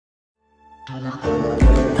If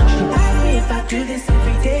I do this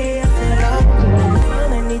every day, I said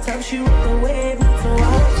I'll anytime she roll the wave, so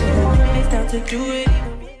I'll down to do it.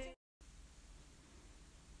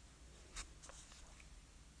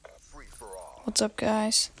 What's up,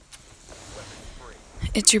 guys?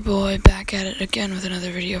 It's your boy back at it again with another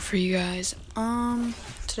video for you guys.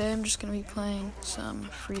 Today I'm just gonna be playing some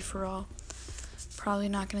free-for-all. Probably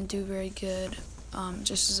not gonna do very good.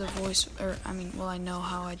 Just as a voice, I know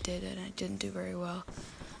how I did it. I didn't do very well.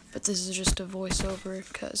 But this is just a voiceover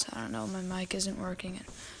because, I don't know, my mic isn't working and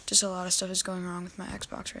just a lot of stuff is going wrong with my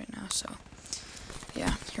Xbox right now, so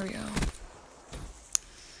yeah, here we go.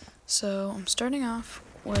 So, I'm starting off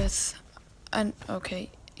with I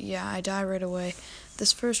die right away.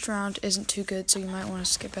 This first round isn't too good, so you might want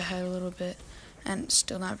to skip ahead a little bit, and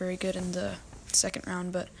still not very good in the second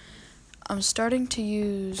round, but I'm starting to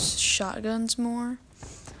use shotguns more.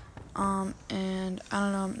 And I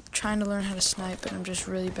don't know, I'm trying to learn how to snipe, but I'm just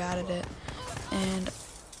really bad at it. And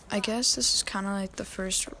I guess this is kind of like the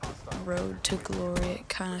first road to glory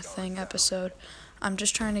kind of thing episode. I'm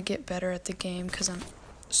just trying to get better at the game because I'm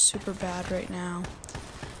super bad right now.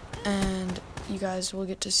 And you guys will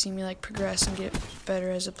get to see me like progress and get better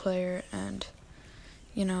as a player and,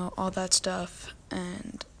 you know, all that stuff.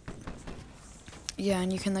 And yeah,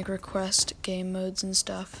 and you can like request game modes and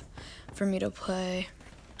stuff for me to play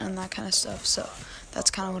and that kind of stuff. So that's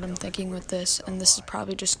kind of what I'm thinking with this, and this is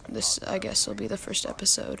probably this I guess will be the first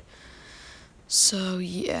episode. So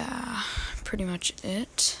yeah, pretty much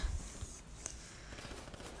it.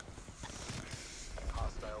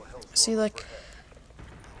 See, like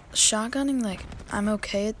shotgunning, like I'm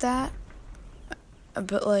okay at that,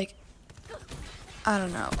 but like I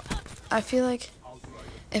don't know, I feel like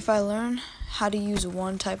if I learn how to use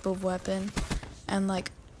one type of weapon and like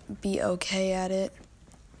be okay at it,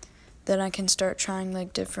 then I can start trying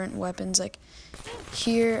like different weapons. Like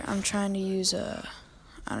here I'm trying to use I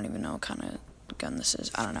don't even know what kind of gun this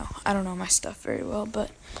is. I don't know my stuff very well,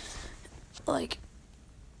 but like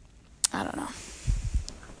I don't know,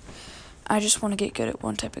 I just want to get good at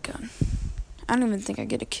one type of gun. I don't even think I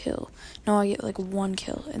get a kill. No, I get like one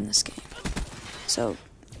kill in this game, so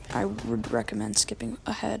I would recommend skipping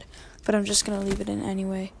ahead, but I'm just gonna leave it in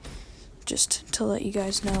anyway, just to let you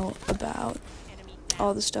guys know about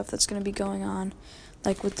all the stuff that's going to be going on,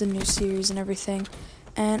 like with the new series and everything.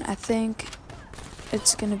 And I think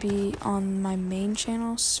it's going to be on my main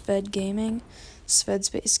channel, Sved Gaming, Sved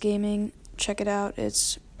Space Gaming. Check it out.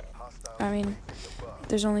 There's only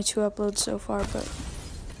 2 uploads so far, but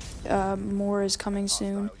more is coming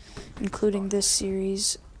soon, including this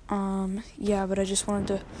series. Yeah, but I just wanted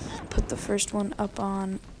to put the first one up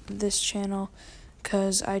on this channel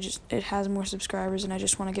because it has more subscribers and I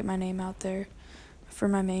just want to get my name out there for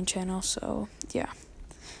my main channel. So yeah,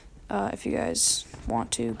 if you guys want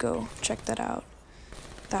to go check that out,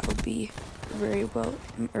 that would be very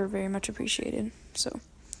much appreciated. So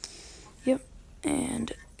yep,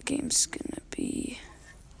 and the game's gonna be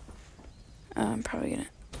I'm probably gonna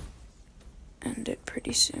end it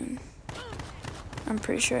pretty soon. I'm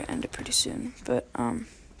pretty sure I end it pretty soon, but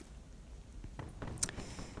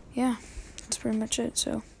yeah, that's pretty much it.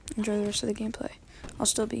 So enjoy the rest of the gameplay. I'll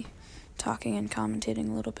still be talking and commentating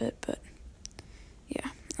a little bit, but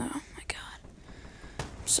yeah. Oh my god,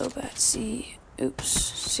 I'm so bad. See, I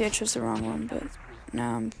chose the wrong one, but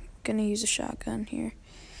now I'm gonna use a shotgun here.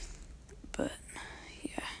 But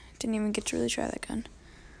yeah, didn't even get to really try that gun.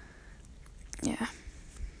 Yeah,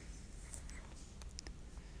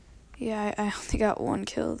 I only got 1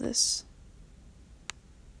 kill this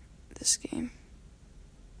game.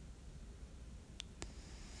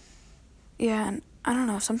 Yeah, and I don't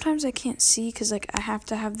know, sometimes I can't see because like I have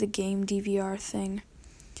to have the game DVR thing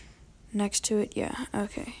next to it. Yeah,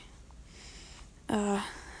 okay. I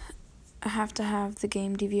have to have the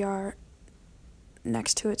game DVR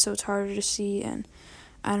next to it, so it's harder to see, and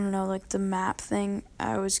I don't know, like the map thing,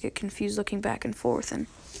 I always get confused looking back and forth, and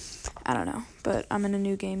I don't know, but I'm in a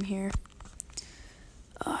new game here.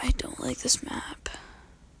 I don't like this map,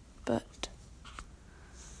 but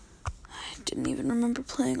I didn't even remember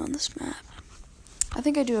playing on this map. I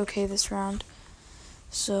think I do okay this round,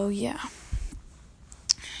 so yeah,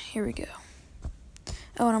 here we go.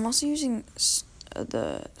 Oh, and I'm also using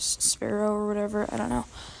the sparrow or whatever, I don't know.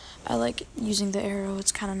 I like using the arrow,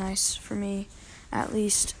 it's kind of nice for me, at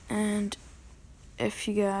least. And if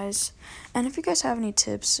you guys have any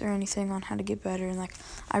tips or anything on how to get better, and like,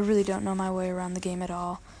 I really don't know my way around the game at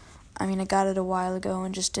all. I mean, I got it a while ago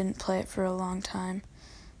and just didn't play it for a long time.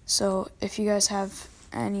 So if you guys have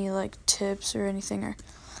any like tips or anything, or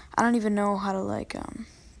I don't even know how to like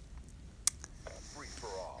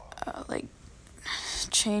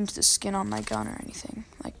change the skin on my gun or anything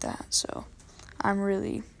like that. So I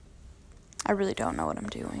really don't know what I'm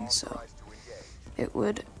doing. So it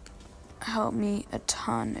would help me a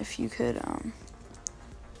ton if you could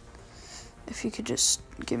just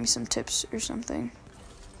give me some tips or something.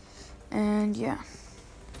 And yeah,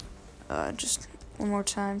 just one more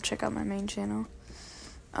time, check out my main channel.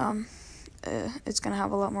 It's gonna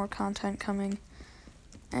have a lot more content coming.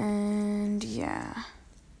 And yeah.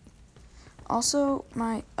 Also,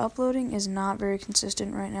 my uploading is not very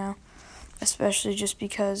consistent right now, especially just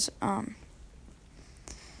because I'm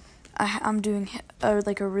doing a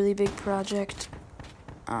really big project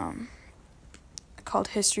called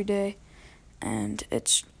History Day, and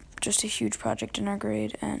it's just a huge project in our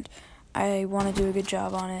grade, and I want to do a good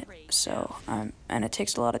job on it. So and it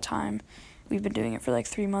takes a lot of time. We've been doing it for like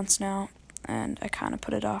 3 months now, and I kind of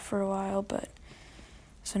put it off for a while, but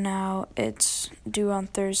so now it's due on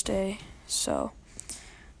Thursday. So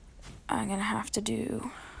I'm gonna have to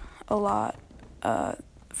do a lot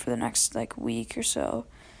for the next like week or so.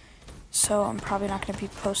 So I'm probably not gonna be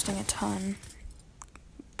posting a ton.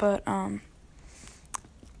 But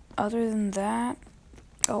other than that,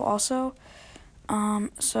 also,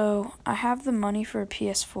 so I have the money for a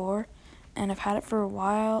PS4, and I've had it for a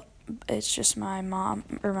while. It's just my mom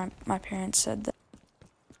or my parents said that.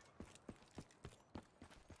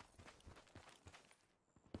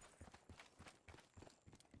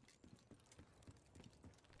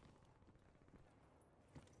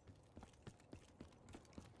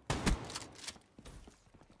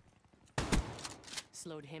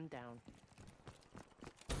 Slowed him down.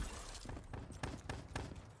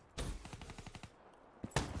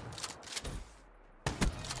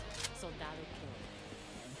 Soldado killed.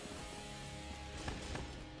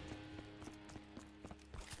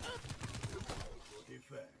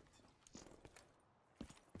 Effect.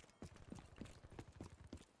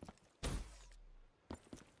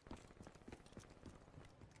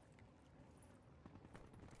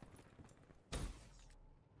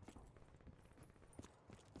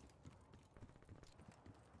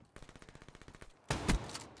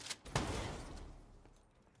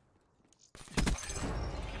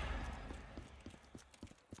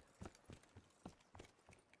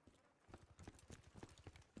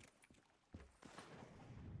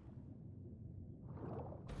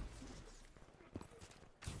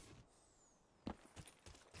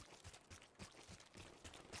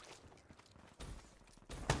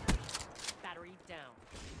 Battery down.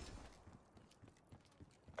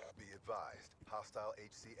 Be advised, hostile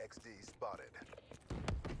HCXD spotted.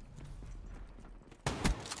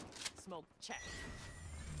 Smoke check.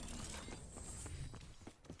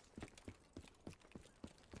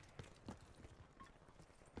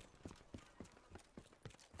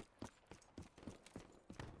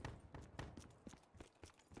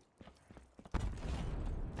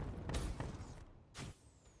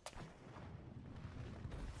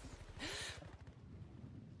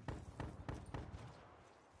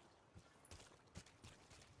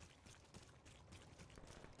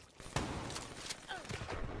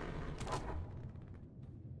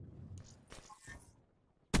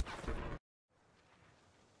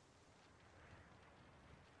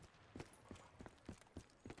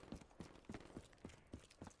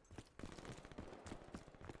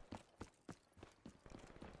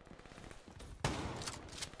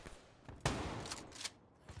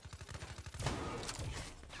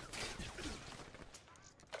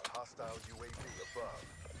 Hostile UAV above.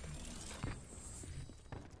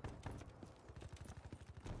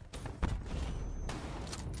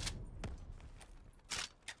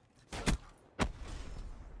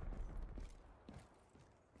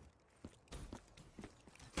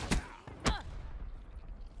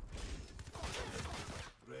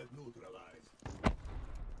 Threat neutralized.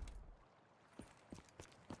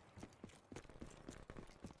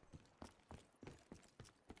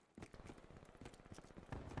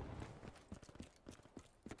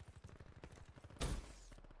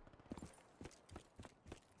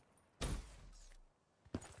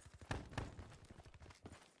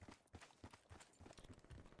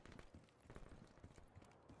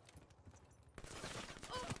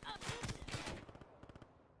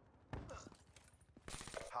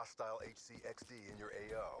 Hostile HCXD in your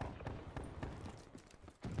AO.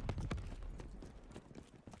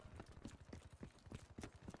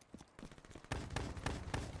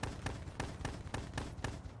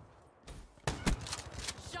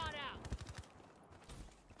 Shot out.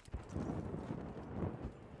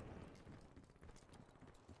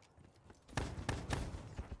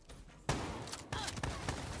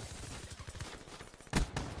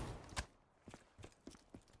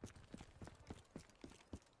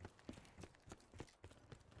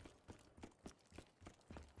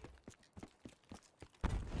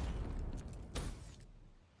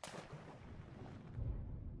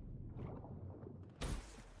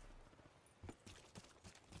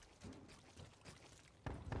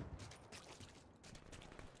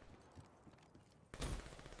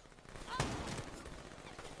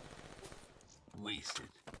 wasted.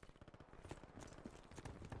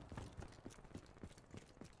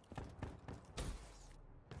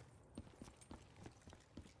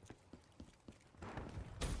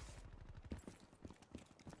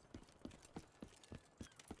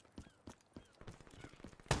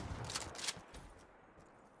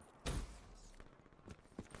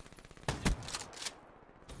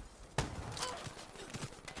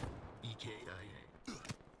 EKIA.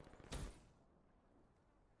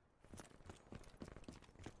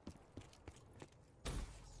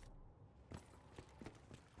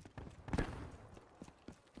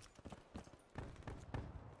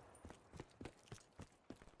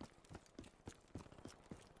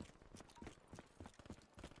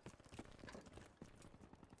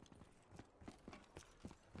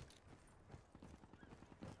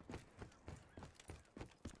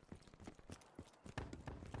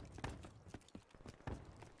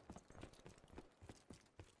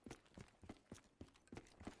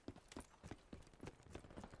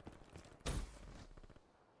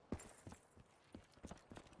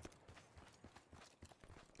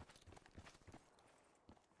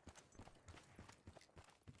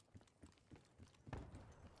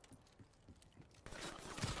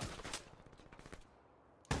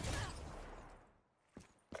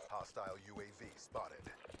 Hostile UAV spotted.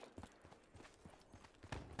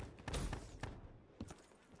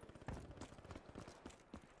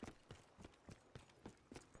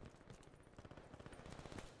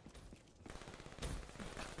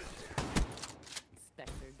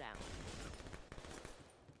 Spectre down.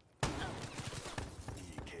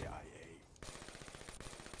 EKIA.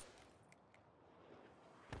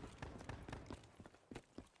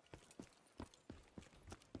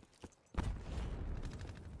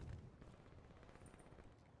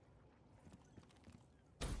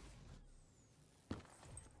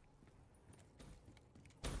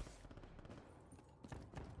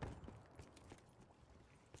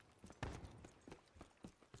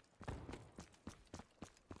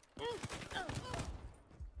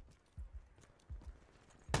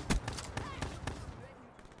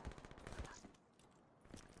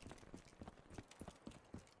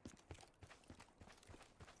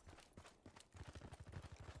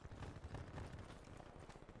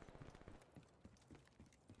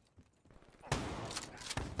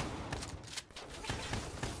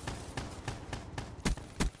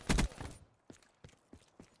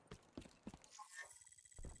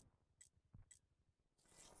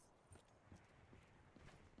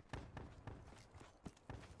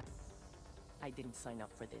 I didn't sign up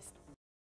for this.